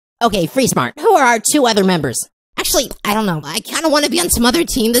Okay, Free Smart, who are our 2 other members? Actually, I don't know. I kind of want to be on some other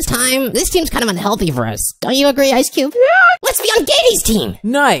team this time. This team's kind of unhealthy for us. Don't you agree, Ice Cube? Yeah. Let's be on Gady's team.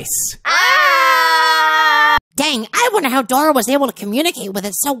 Nice. Dang, I wonder how Dora was able to communicate with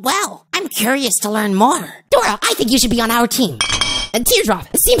it so well. I'm curious to learn more. Dora, I think you should be on our team. And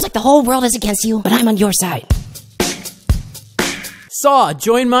Teardrop, it seems like the whole world is against you, but I'm on your side. Saw,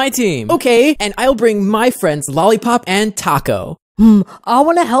 join my team. Okay, and I'll bring my friends Lollipop and Taco. I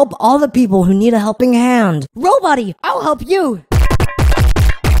want to help all the people who need a helping hand. Robotty, I'll help you.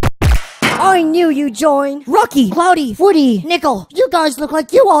 I knew you'd join. Rocky, Cloudy, Woody, Nickel, you guys look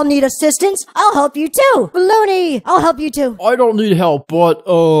like you all need assistance. I'll help you too. Balloony, I'll help you too. I don't need help, but,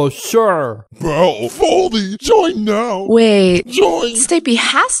 sure. Well, Baldy, join now. Wait, Join. Stapy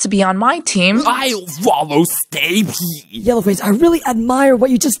has to be on my team. I'll follow Stapy. Yellowface, I really admire what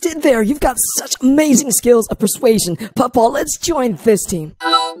you just did there. You've got such amazing skills of persuasion. Puffball, let's join this team.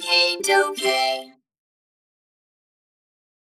 Okay, dokie.